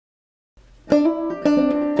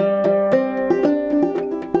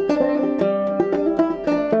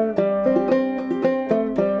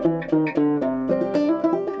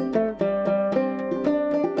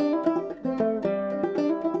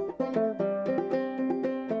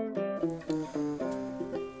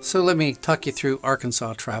So let me talk you through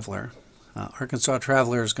Arkansas Traveler. Arkansas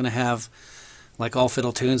Traveler is going to have, like all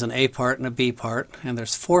fiddle tunes, an A part and a B part, and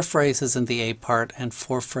there's 4 phrases in the A part and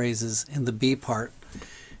 4 phrases in the B part.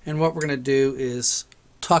 And what we're going to do is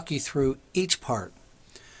talk you through each part,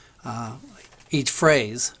 each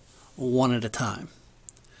phrase, one at a time.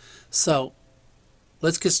 So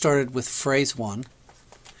let's get started with phrase 1,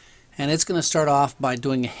 and it's going to start off by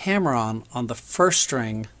doing a hammer-on the first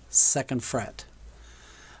string, 2nd fret.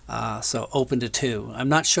 So open to 2. I'm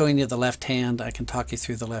not showing you the left hand. I can talk you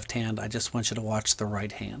through the left hand. I just want you to watch the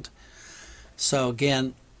right hand. So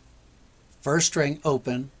again, first string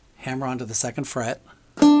open, hammer on to the 2nd fret.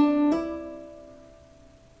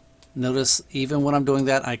 Notice even when I'm doing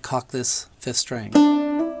that, I cock this 5th string.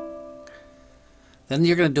 Then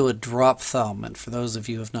you're going to do a drop thumb, and for those of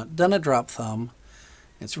you who have not done a drop thumb,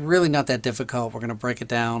 it's really not that difficult. We're going to break it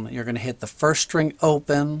down. You're going to hit the first string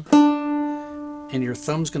open, and your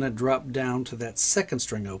thumb's going to drop down to that 2nd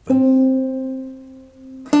string open.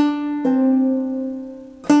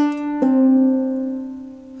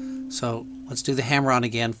 So let's do the hammer on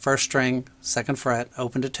again. First string, 2nd fret,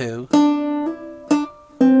 open to 2.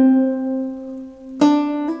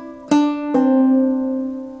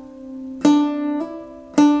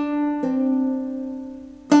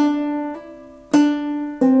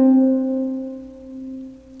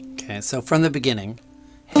 Okay, so from the beginning,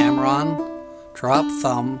 hammer on, drop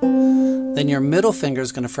thumb, then your middle finger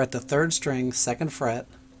is going to fret the 3rd string, 2nd fret.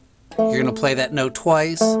 You're going to play that note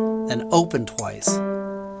twice, then open twice.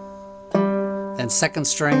 Then 2nd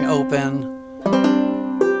string open,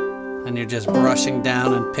 and you're just brushing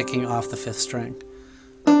down and picking off the 5th string.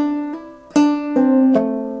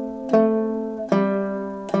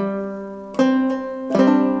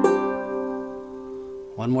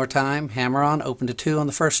 One more time, hammer on, open to 2 on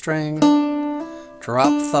the 1st string,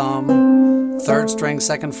 drop thumb, 3rd string,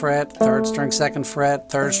 2nd fret, 3rd string, 2nd fret,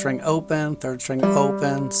 3rd string open, 3rd string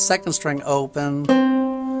open, 2nd string open.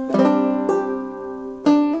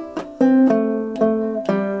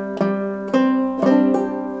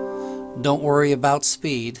 Don't worry about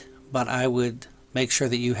speed, but I would make sure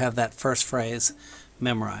that you have that first phrase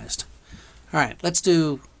memorized. Alright, let's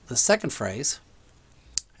do the 2nd phrase.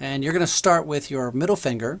 And you're going to start with your middle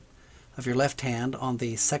finger of your left hand on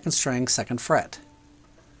the 2nd string, 2nd fret.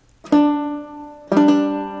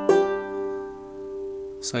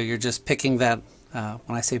 So you're just picking that,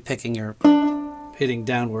 when I say picking, you're hitting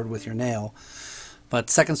downward with your nail. But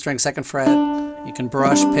 2nd string, 2nd fret, you can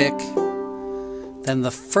brush, pick. Then the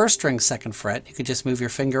 1st string, 2nd fret, you could just move your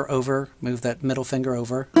finger over, move that middle finger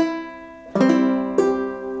over.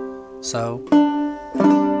 So.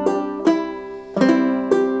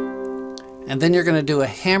 And then you're going to do a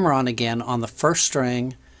hammer on again on the 1st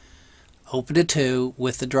string, open to 2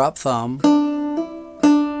 with the drop thumb,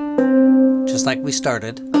 just like we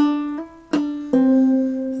started.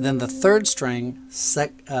 Then the 3rd string,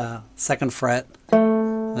 2nd fret,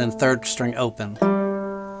 then 3rd string open.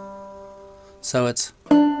 So it's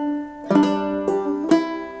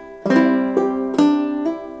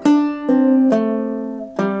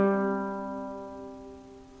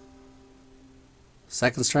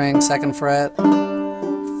 2nd string, 2nd fret,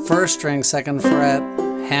 1st string, 2nd fret,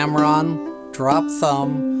 hammer on, drop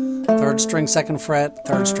thumb, 3rd string, 2nd fret,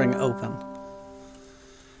 3rd string open.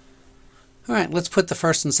 Alright, let's put the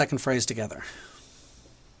 1st and 2nd phrase together.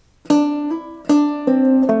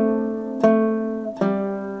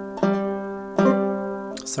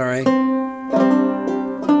 Sorry.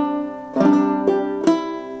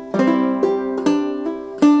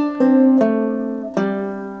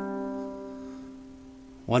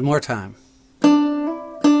 One more time.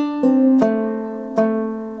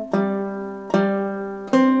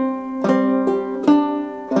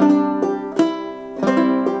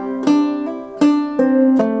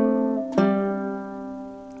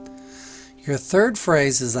 Your 3rd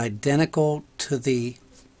phrase is identical to the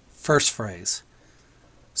 1st phrase.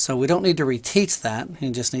 So we don't need to reteach that, you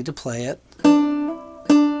just need to play it.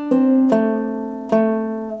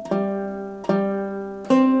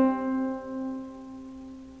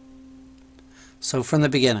 So from the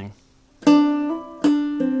beginning,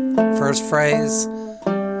 1st phrase,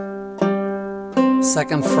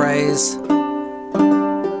 2nd phrase,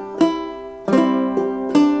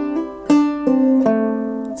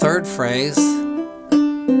 3rd phrase,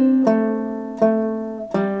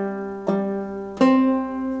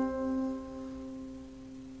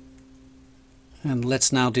 and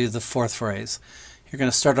let's now do the 4th phrase. You're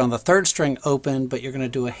going to start on the 3rd string open, but you're going to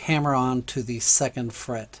do a hammer on to the 2nd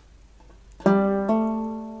fret.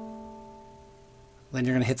 Then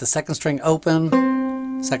you're going to hit the 2nd string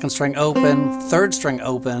open, second string open, third string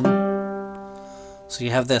open. So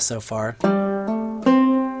you have this so far.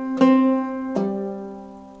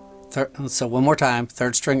 So one more time,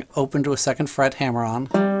 third string open to a second fret, hammer on,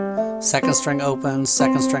 second string open,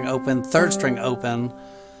 third string open.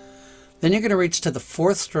 Then you're going to reach to the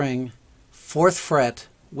fourth string, fourth fret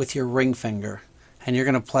with your ring finger, and you're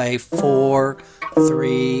going to play 4,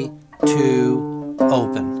 3, 2,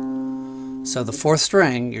 open. So the fourth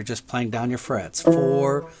string, you're just playing down your frets,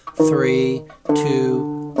 4, 3,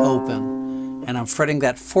 2, open. And I'm fretting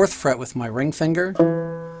that fourth fret with my ring finger,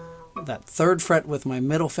 that third fret with my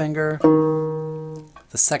middle finger,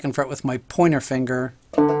 the second fret with my pointer finger,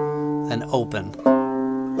 then open.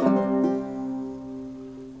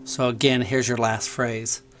 So again, here's your last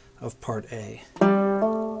phrase of part A.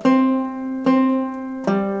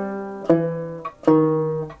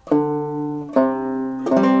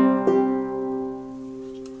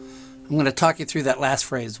 I'm going to talk you through that last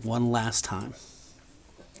phrase one last time.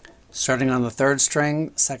 Starting on the third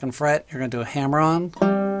string, second fret, you're going to do a hammer on,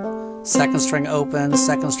 second string open,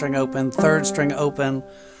 third string open,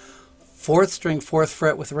 fourth string, fourth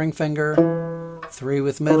fret with ring finger, 3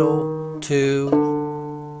 with middle,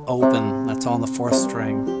 2, open. That's all on the fourth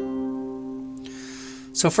string.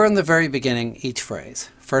 So from the very beginning, each phrase.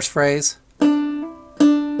 First phrase,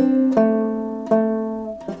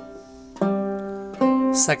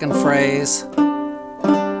 second phrase,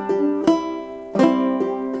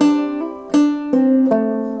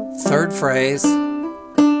 third phrase,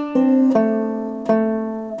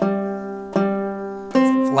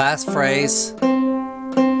 last phrase,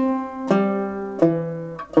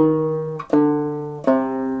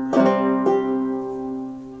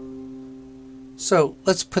 so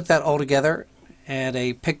let's put that all together at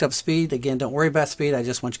a picked up speed. Again, don't worry about speed, I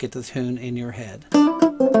just want you to get the tune in your head.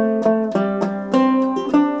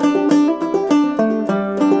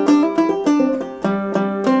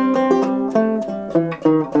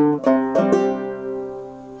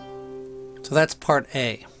 So that's part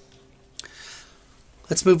A.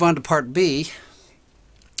 Let's move on to part B.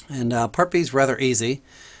 And part B is rather easy.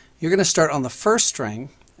 You're going to start on the first string,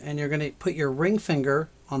 and you're going to put your ring finger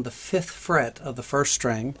on the 5th fret of the first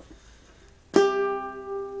string.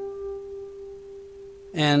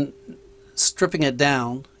 And stripping it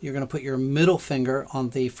down, you're going to put your middle finger on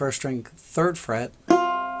the first string 3rd fret.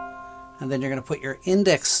 And then you're going to put your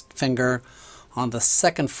index finger on the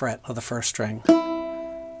 2nd fret of the first string.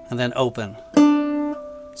 And then open.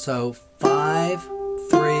 So 5,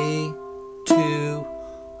 3, 2,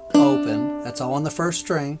 open. That's all on the first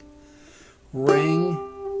string. Ring,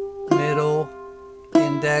 middle,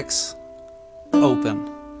 index,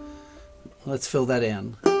 open. Let's fill that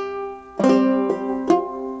in.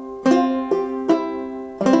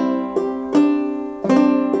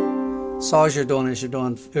 So all you're doing is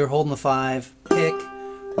you're holding the 5, pick,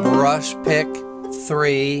 brush, pick,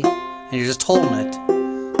 3, and you're just holding it.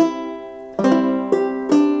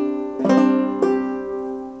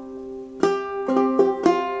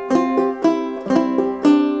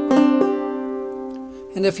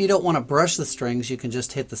 And if you don't want to brush the strings, you can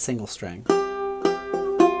just hit the single string.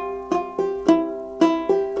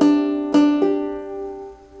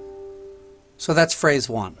 So that's phrase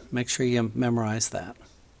 1. Make sure you memorize that.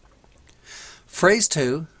 Phrase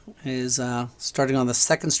 2 is starting on the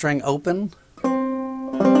 2nd string open,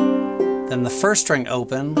 then the 1st string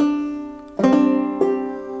open,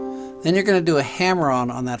 then you're going to do a hammer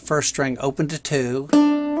on that 1st string open to 2,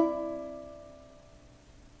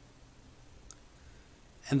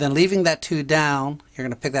 and then leaving that 2 down, you're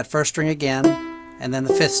going to pick that 1st string again, and then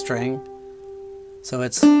the 5th string. So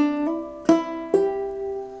it's then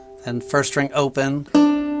 1st string open.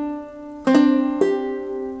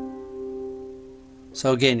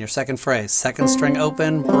 So again, your second phrase, 2nd string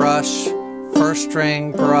open, brush, 1st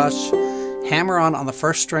string, brush, hammer on the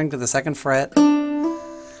 1st string to the 2nd fret,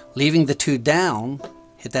 leaving the 2 down,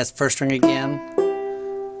 hit that 1st string again,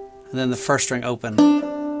 and then the 1st string open.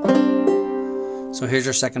 So here's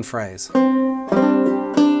your second phrase.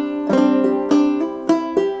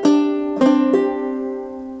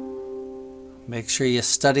 Make sure you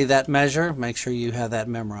study that measure, make sure you have that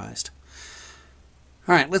memorized.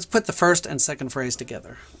 Alright, let's put the first and second phrase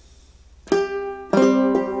together.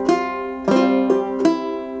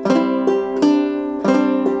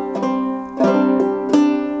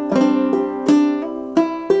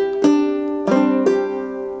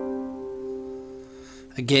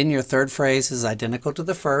 Again, your third phrase is identical to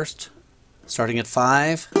the first, starting at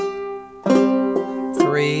 5,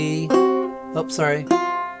 3,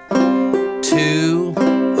 2,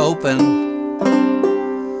 open.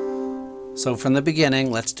 So from the beginning,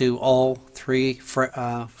 let's do all three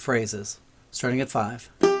phrases, starting at 5.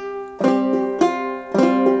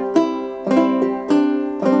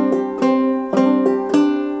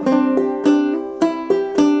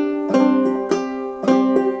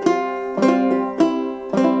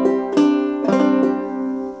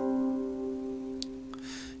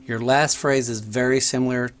 Your last phrase is very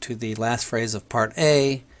similar to the last phrase of part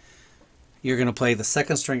A. You're going to play the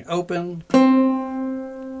second string open,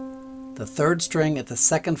 the third string at the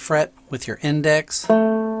second fret with your index,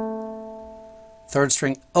 third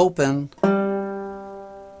string open,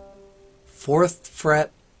 fourth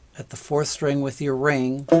fret at the fourth string with your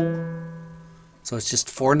ring. So it's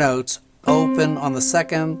just 4 notes. Open on the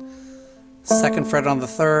second, second fret on the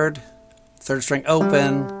third, third string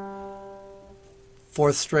open,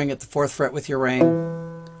 fourth string at the fourth fret with your ring,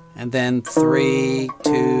 and then 3,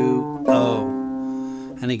 2, 0.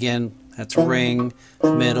 And again, that's ring,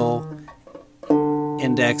 middle,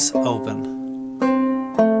 index, open.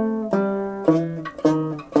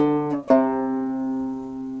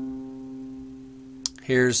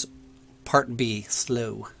 Here's part B,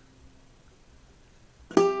 slow.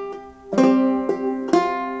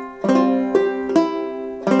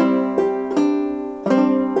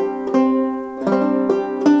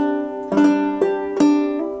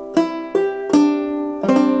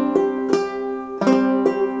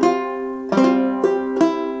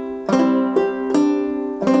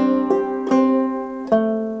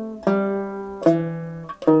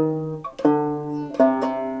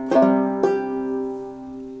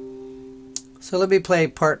 So let me play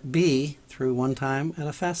part B through one time at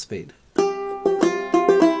a fast speed.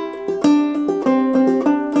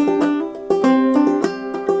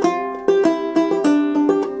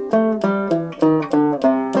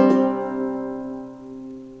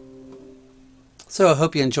 So I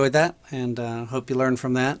hope you enjoyed that, and hope you learned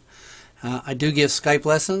from that. I do give Skype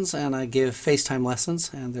lessons, and I give FaceTime lessons,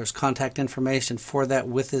 and there's contact information for that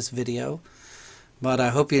with this video. But I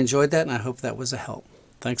hope you enjoyed that, and I hope that was a help.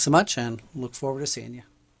 Thanks so much, and look forward to seeing you.